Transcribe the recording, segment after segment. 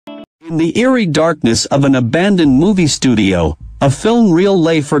In the eerie darkness of an abandoned movie studio, a film reel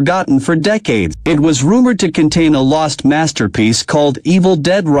lay forgotten for decades. It was rumored to contain a lost masterpiece called Evil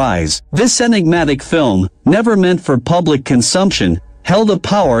Dead Rise. This enigmatic film, never meant for public consumption, held a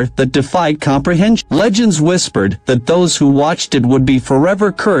power that defied comprehension. Legends whispered that those who watched it would be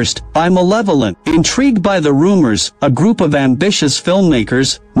forever cursed by malevolence. Intrigued by the rumors, a group of ambitious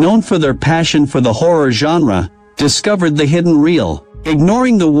filmmakers, known for their passion for the horror genre, discovered the hidden reel.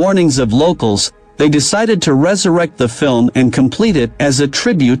 Ignoring the warnings of locals, they decided to resurrect the film and complete it as a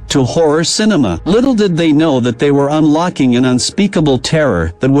tribute to horror cinema. Little did they know that they were unlocking an unspeakable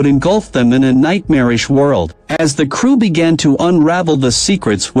terror that would engulf them in a nightmarish world. As the crew began to unravel the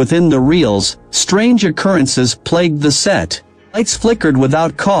secrets within the reels, strange occurrences plagued the set. Lights flickered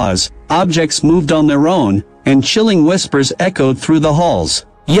without cause, objects moved on their own, and chilling whispers echoed through the halls.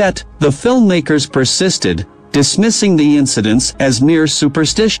 Yet, the filmmakers persisted, dismissing the incidents as mere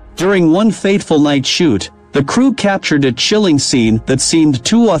superstition. During one fateful night shoot, the crew captured a chilling scene that seemed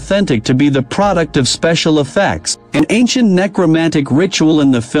too authentic to be the product of special effects. An ancient necromantic ritual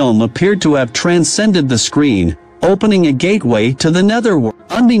in the film appeared to have transcended the screen, opening a gateway to the netherworld.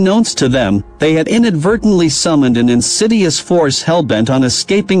 Unbeknownst to them, they had inadvertently summoned an insidious force hellbent on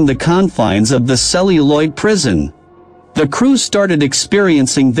escaping the confines of the celluloid prison. The crew started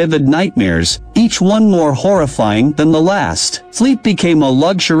experiencing vivid nightmares, each one more horrifying than the last. Sleep became a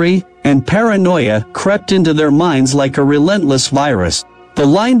luxury, and paranoia crept into their minds like a relentless virus. The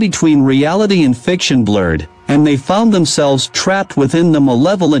line between reality and fiction blurred, and they found themselves trapped within the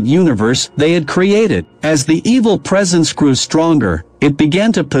malevolent universe they had created. As the evil presence grew stronger, it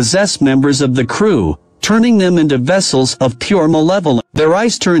began to possess members of the crew, turning them into vessels of pure malevolence. Their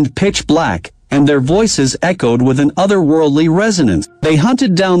eyes turned pitch black, and their voices echoed with an otherworldly resonance. They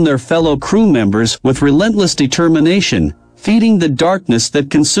hunted down their fellow crew members with relentless determination, feeding the darkness that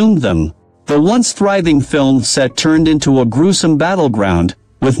consumed them. The once thriving film set turned into a gruesome battleground,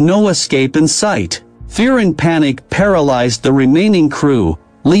 with no escape in sight. Fear and panic paralyzed the remaining crew,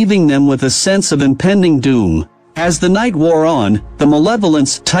 leaving them with a sense of impending doom. As the night wore on, the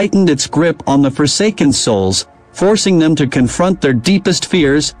malevolence tightened its grip on the forsaken souls, forcing them to confront their deepest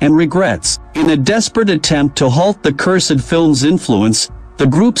fears and regrets. In a desperate attempt to halt the cursed film's influence, the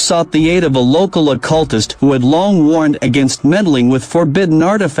group sought the aid of a local occultist who had long warned against meddling with forbidden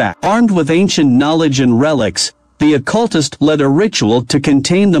artifacts. Armed with ancient knowledge and relics, the occultist led a ritual to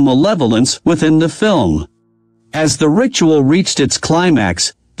contain the malevolence within the film. As the ritual reached its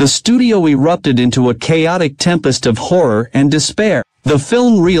climax, the studio erupted into a chaotic tempest of horror and despair. The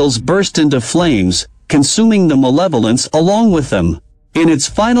film reels burst into flames, consuming the malevolence along with them. In its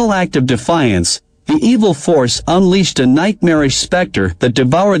final act of defiance, the evil force unleashed a nightmarish specter that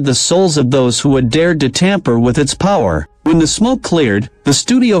devoured the souls of those who had dared to tamper with its power. When the smoke cleared, the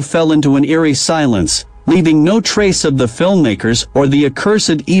studio fell into an eerie silence, leaving no trace of the filmmakers or the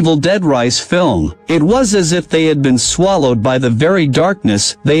accursed Evil Dead Rise film. It was as if they had been swallowed by the very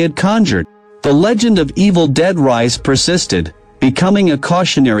darkness they had conjured. The legend of Evil Dead Rise persisted, becoming a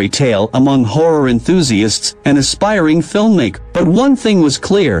cautionary tale among horror enthusiasts and aspiring filmmakers. But one thing was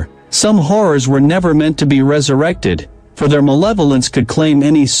clear: some horrors were never meant to be resurrected, for their malevolence could claim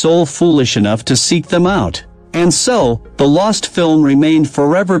any soul foolish enough to seek them out. And so, the lost film remained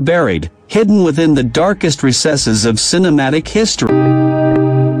forever buried, hidden within the darkest recesses of cinematic history.